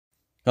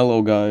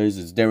Hello guys,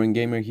 it's Darren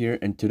Gamer here,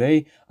 and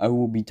today I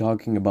will be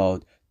talking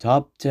about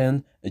top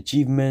 10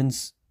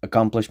 achievements,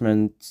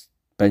 accomplishments,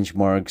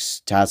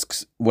 benchmarks,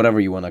 tasks, whatever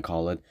you want to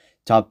call it.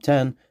 Top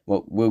 10,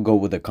 well, we'll go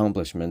with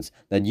accomplishments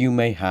that you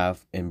may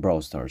have in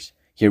Brawl Stars.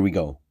 Here we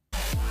go.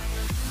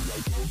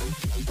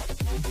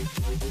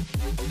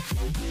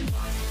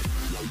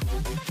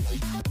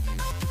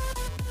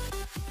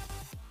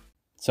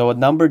 So at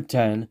number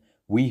 10,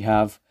 we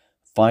have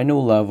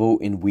final level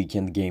in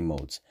weekend game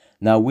modes.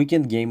 Now,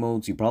 weekend game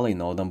modes, you probably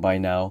know them by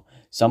now.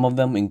 Some of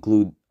them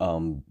include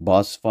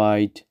boss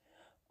fight,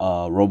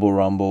 Robo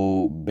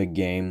Rumble, big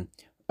game.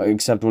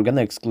 Except we're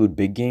gonna exclude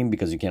big game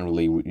because you can't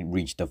really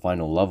reach the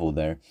final level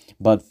there.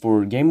 But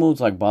for game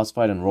modes like boss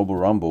fight and Robo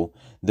Rumble,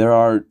 there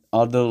are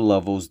other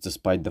levels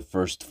despite the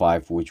first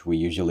 5, which we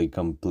usually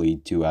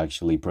complete to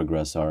actually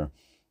progress our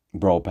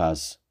Brawl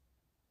Pass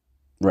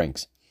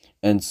ranks.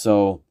 And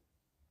so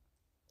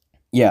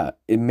yeah,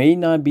 it may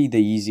not be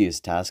the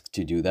easiest task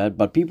to do that,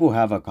 but people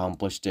have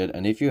accomplished it.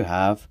 And if you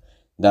have,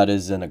 that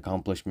is an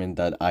accomplishment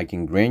that I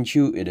can grant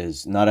you. It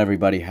is not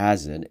everybody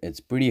has it.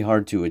 It's pretty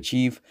hard to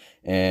achieve,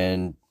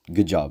 and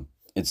good job.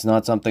 It's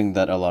not something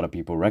that a lot of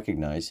people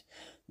recognize,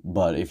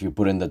 but if you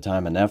put in the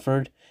time and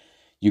effort,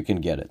 you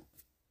can get it.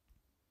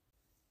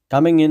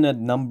 Coming in at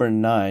number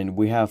 9,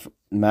 we have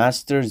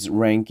Masters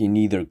rank in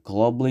either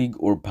Club League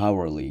or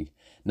Power League.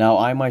 Now,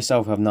 I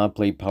myself have not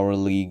played Power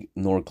League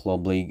nor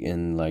Club League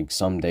in like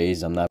some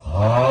days. I'm not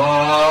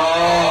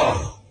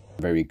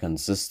very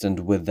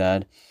consistent with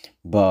that.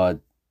 But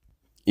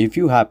if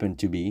you happen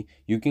to be,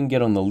 you can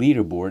get on the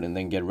leaderboard and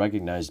then get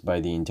recognized by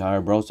the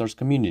entire Brawl Stars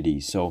community.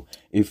 So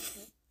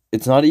if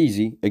it's not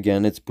easy,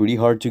 again, it's pretty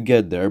hard to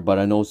get there, but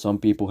I know some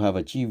people have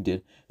achieved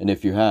it. And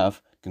if you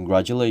have,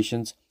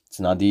 congratulations. It's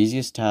not the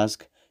easiest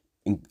task.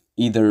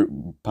 Either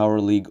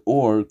Power League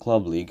or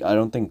Club League. I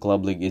don't think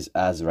Club League is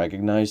as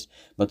recognized,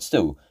 but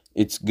still,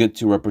 it's good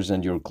to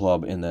represent your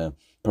club in a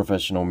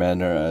professional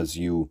manner as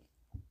you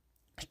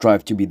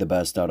strive to be the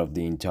best out of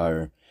the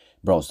entire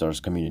Brawl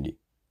Stars community.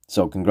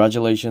 So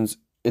congratulations,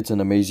 it's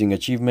an amazing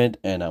achievement,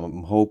 and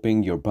I'm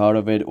hoping you're proud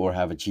of it or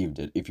have achieved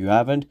it. If you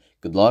haven't,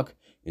 good luck.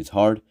 It's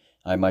hard.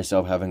 I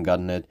myself haven't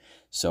gotten it,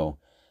 so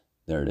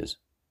there it is.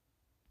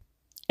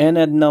 And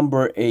at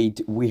number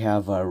 8, we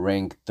have a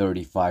rank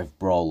 35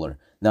 brawler.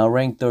 Now,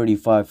 rank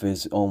 35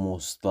 is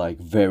almost like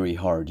very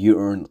hard. You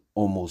earn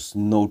almost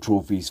no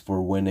trophies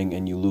for winning,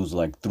 and you lose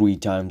like 3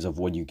 times of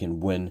what you can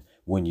win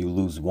when you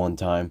lose 1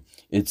 time.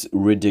 It's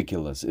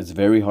ridiculous. It's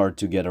very hard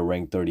to get a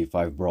rank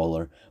 35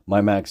 brawler. My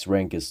max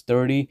rank is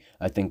 30.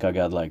 I think I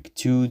got like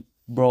 2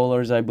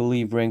 brawlers, I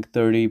believe, rank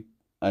 30.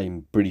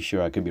 I'm pretty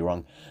sure, I could be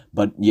wrong.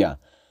 But yeah,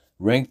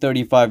 rank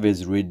 35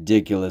 is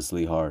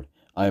ridiculously hard.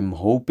 I'm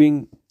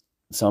hoping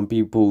some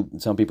people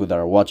that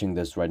are watching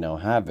this right now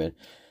have it,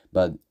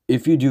 but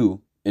if you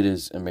do, it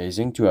is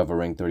amazing to have a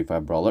rank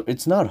 35 brawler.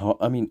 It's not hard.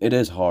 I mean, it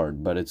is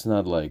hard, but it's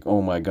not like,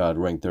 oh my god,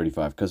 rank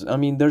 35, because I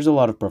mean, there's a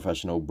lot of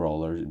professional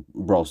brawlers,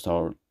 brawl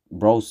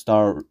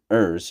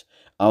starers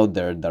out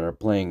there that are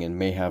playing and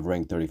may have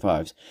rank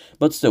 35s,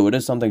 but still, it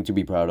is something to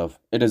be proud of.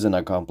 It is an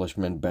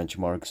accomplishment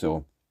benchmark,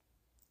 so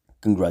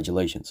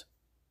congratulations.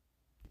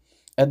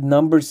 At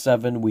number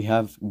 7, we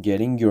have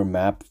getting your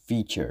map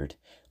featured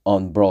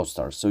on Brawl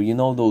Stars. So you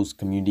know those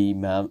community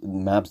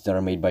maps that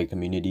are made by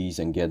communities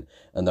and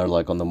they're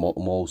like on the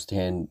most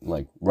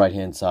right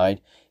hand side.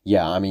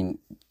 Yeah, I mean,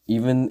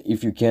 even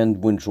if you can't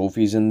win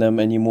trophies in them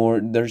anymore,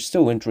 they're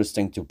still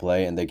interesting to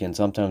play, and they can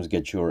sometimes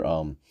get your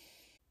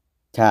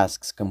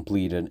tasks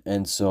completed.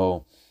 And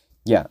so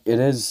yeah,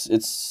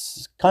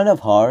 it's kind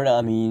of hard.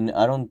 I mean,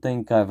 I don't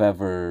think I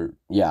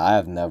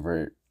have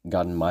never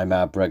gotten my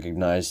map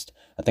recognized.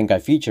 I think I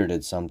featured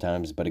it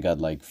sometimes, but it got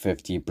like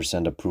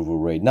 50% approval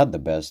rate. Not the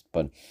best,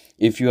 but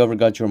if you ever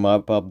got your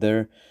map up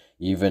there,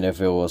 even if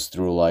it was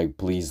through like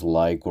please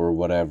like or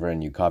whatever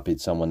and you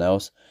copied someone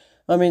else,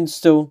 I mean,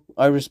 still,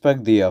 I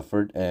respect the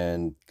effort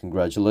and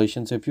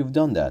congratulations if you've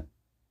done that.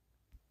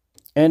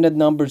 And at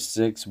number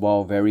 6,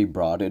 while very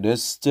broad, it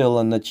is still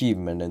an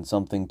achievement and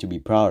something to be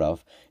proud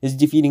of, is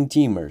defeating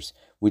teamers,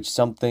 which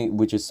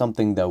is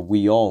something that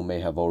we all may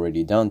have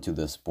already done to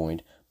this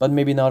point, but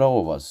maybe not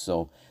all of us.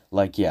 So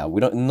like, yeah,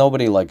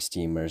 nobody likes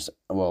teamers,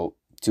 well,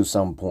 to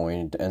some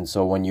point, and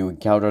so when you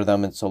encounter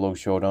them in solo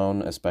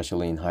showdown,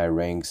 especially in high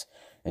ranks,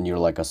 and you're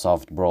like a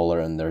soft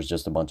brawler and there's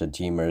just a bunch of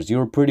teamers,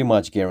 you're pretty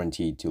much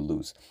guaranteed to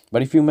lose.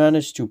 But if you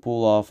manage to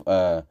pull off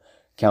a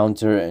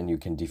counter and you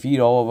can defeat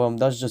all of them,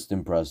 that's just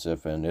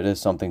impressive, and it is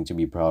something to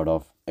be proud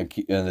of. A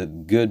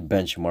good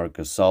benchmark,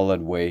 a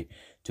solid way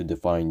to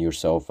define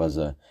yourself as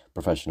a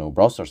professional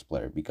Brawl Stars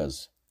player,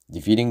 because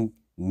defeating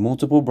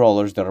multiple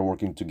brawlers that are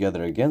working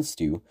together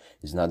against you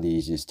is not the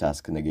easiest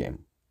task in the game.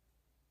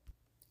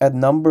 At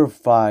number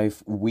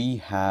 5, we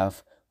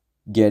have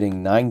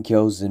getting 9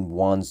 kills in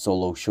one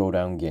solo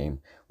showdown game,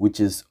 which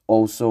is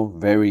also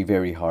very,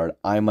 very hard.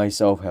 I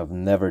myself have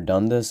never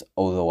done this,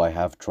 although I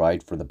have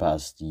tried for the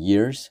past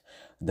years.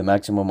 The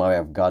maximum I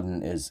have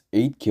gotten is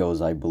 8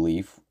 kills, I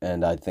believe,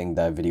 and I think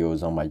that video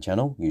is on my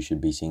channel. You should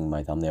be seeing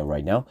my thumbnail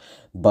right now.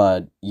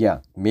 But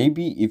yeah,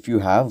 maybe if you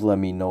have, let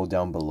me know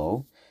down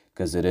below,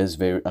 because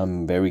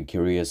I'm very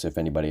curious if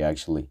anybody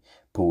actually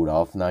pulled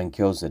off 9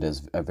 kills. It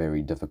is a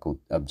very difficult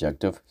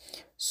objective,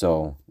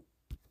 so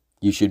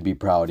you should be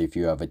proud if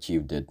you have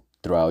achieved it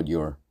throughout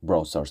your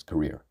Brawl Stars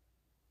career.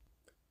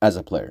 As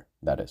a player,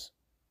 that is.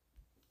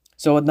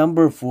 So at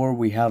number 4,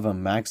 we have a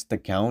maxed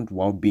account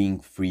while being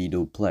free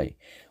to play.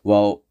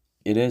 Well,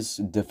 it is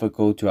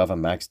difficult to have a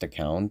maxed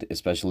account,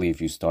 especially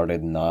if you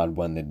started not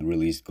when it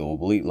released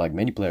globally. Like,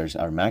 many players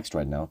are maxed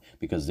right now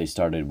because they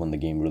started when the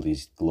game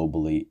released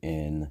globally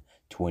in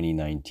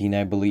 2019,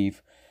 I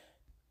believe,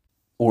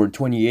 or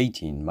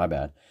 2018, my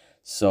bad.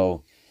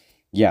 So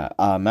yeah,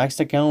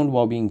 maxed account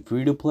while being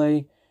free to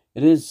play,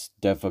 it is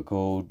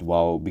difficult.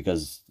 Well,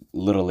 because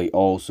literally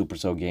all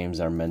Supercell games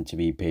are meant to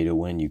be pay to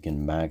win. You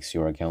can max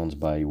your accounts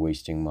by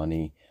wasting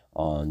money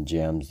on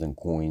gems and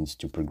coins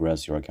to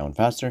progress your account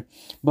faster.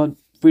 But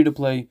free to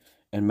play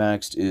and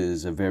maxed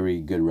is a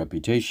very good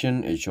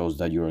reputation. It shows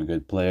that you're a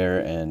good player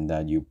and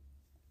that you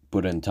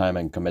put in time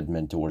and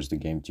commitment towards the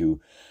game to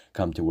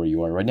come to where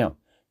you are right now.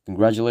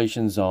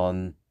 Congratulations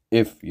on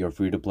if you're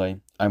free to play.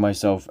 I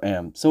myself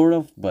am sort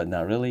of, but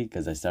not really,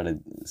 because I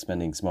started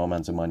spending small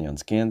amounts of money on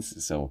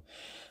skins, so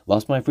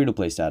lost my free to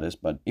play status.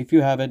 But if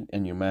you have it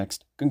and you're maxed,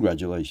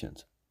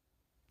 congratulations.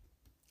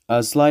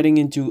 Sliding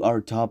into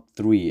our top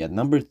 3. At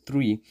number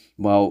 3,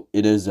 well,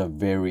 it is a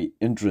very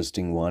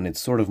interesting one.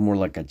 It's sort of more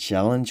like a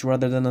challenge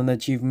rather than an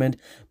achievement,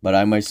 but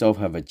I myself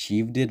have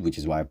achieved it, which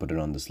is why I put it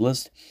on this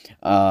list.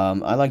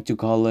 I like to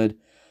call it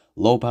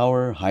low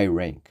power, high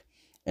rank.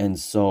 And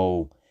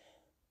so,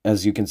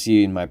 as you can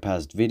see in my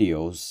past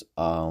videos,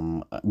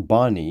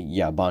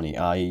 Bonnie,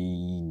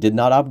 I did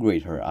not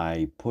upgrade her.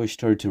 I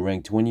pushed her to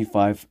rank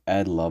 25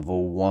 at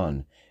level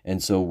 1.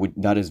 And so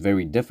that is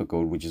very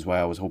difficult, which is why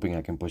I was hoping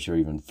I can push her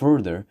even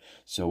further.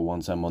 So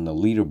once I'm on the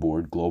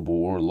leaderboard, global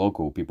or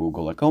local, people will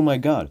go like, oh my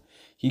god,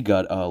 he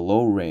got a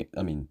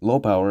low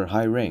power,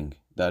 high rank.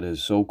 That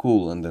is so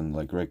cool. And then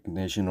like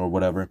recognition or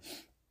whatever.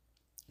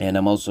 And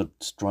I'm also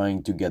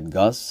trying to get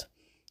Gus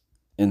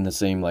in the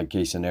same like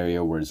case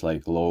scenario where it's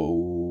like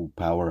low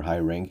power, high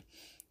rank.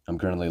 I'm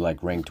currently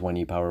like rank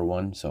 20 power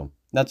 1, so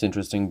that's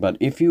interesting. But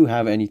if you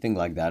have anything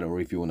like that, or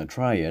if you want to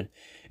try it,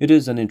 it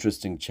is an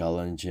interesting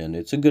challenge and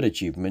it's a good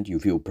achievement. You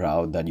feel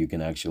proud that you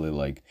can actually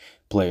like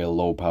play a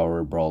low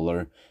power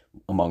brawler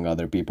among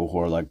other people who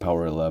are like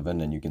power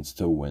 11 and you can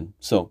still win.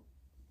 So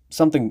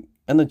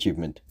an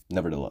achievement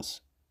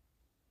nevertheless.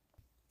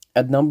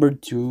 At number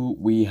 2,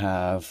 we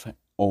have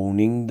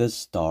owning the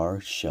Star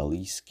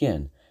Shelly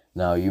skin.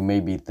 Now, you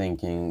may be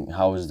thinking,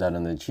 how is that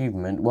an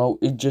achievement? Well,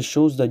 it just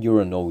shows that you're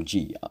an OG.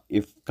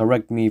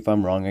 Correct me if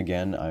I'm wrong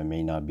again. I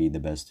may not be the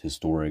best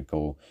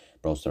historical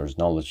Brawl Stars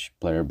knowledge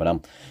player,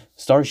 but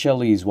Star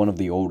Shelly is one of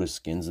the oldest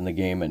skins in the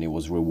game, and it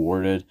was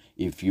rewarded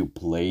if you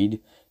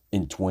played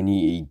in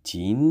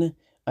 2018,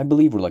 I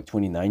believe, or like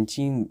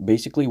 2019,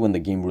 basically when the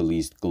game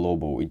released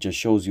global. It just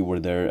shows you were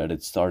there at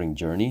its starting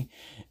journey,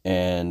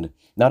 and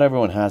not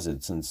everyone has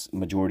it since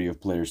majority of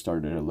players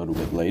started a little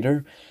bit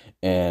later,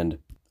 and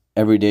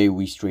every day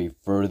we stray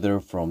further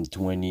from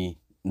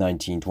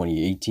 2019,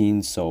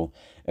 2018, so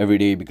every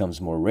day it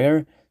becomes more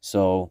rare.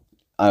 So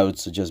I would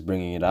suggest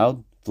bringing it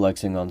out,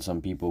 flexing on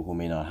some people who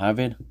may not have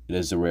it. It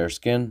is a rare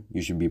skin,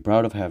 you should be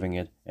proud of having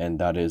it, and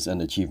that is an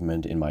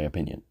achievement in my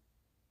opinion.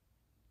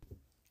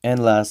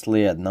 And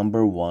lastly, at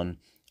number 1,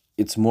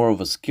 it's more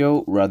of a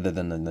skill rather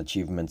than an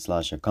achievement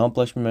 /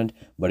 accomplishment,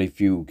 but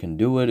if you can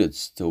do it, it's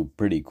still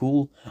pretty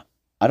cool.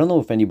 I don't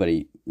know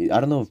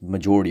if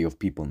majority of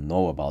people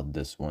know about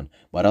this one,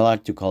 but I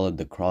like to call it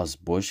the cross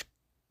bush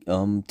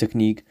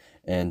technique.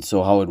 And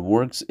so how it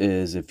works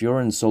is if you're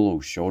in solo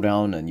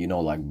showdown and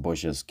like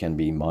bushes can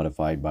be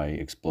modified by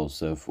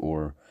explosive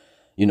or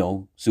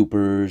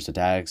supers,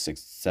 attacks,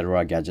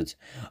 etc. gadgets,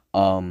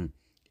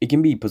 it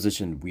can be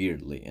positioned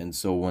weirdly. And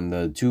so when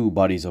the two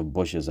bodies of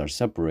bushes are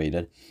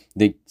separated,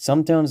 they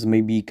sometimes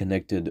may be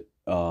connected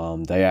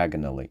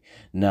diagonally.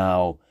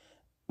 Now,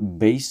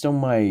 based on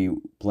my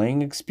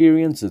playing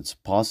experience, it's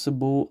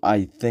possible,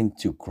 I think,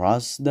 to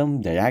cross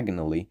them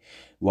diagonally.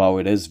 While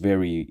it is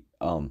very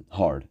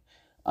hard,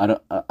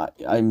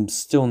 I'm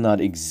still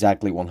not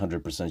exactly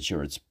 100%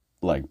 sure it's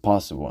like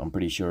possible. I'm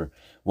pretty sure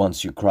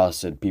once you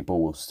cross it,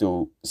 people will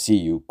still see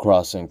you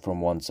crossing from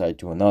one side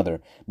to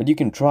another. But you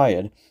can try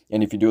it,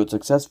 and if you do it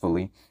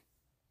successfully,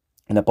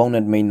 an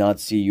opponent may not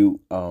see you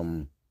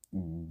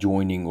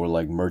joining or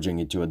like merging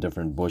into a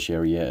different bush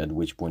area, at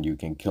which point you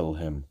can kill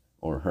him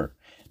or her.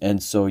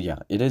 And so yeah,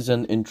 it is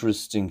an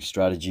interesting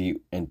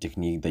strategy and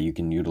technique that you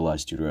can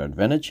utilize to your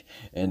advantage,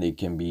 and it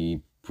can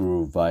be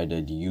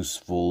provided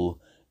useful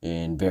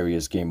in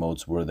various game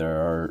modes where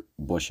there are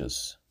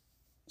bushes.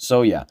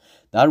 So yeah,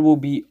 that will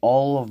be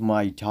all of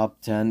my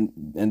top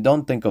 10, and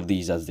don't think of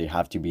these as they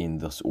have to be in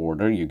this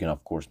order. You can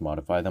of course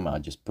modify them. I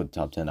just put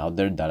top 10 out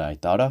there that I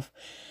thought of.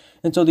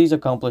 And so these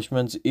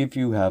accomplishments, if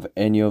you have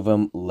any of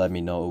them, let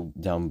me know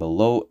down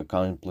below.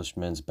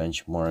 Accomplishments,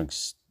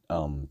 benchmarks,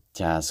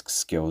 tasks,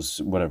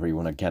 skills, whatever you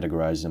want to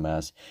categorize them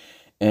as.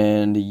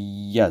 And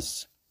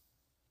yes,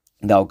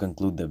 that'll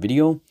conclude the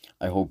video.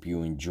 I hope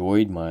you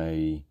enjoyed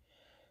my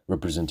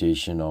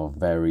representation of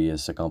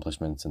various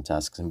accomplishments and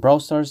tasks in Brawl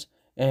Stars,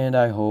 and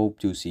I hope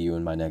to see you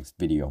in my next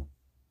video.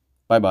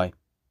 Bye bye.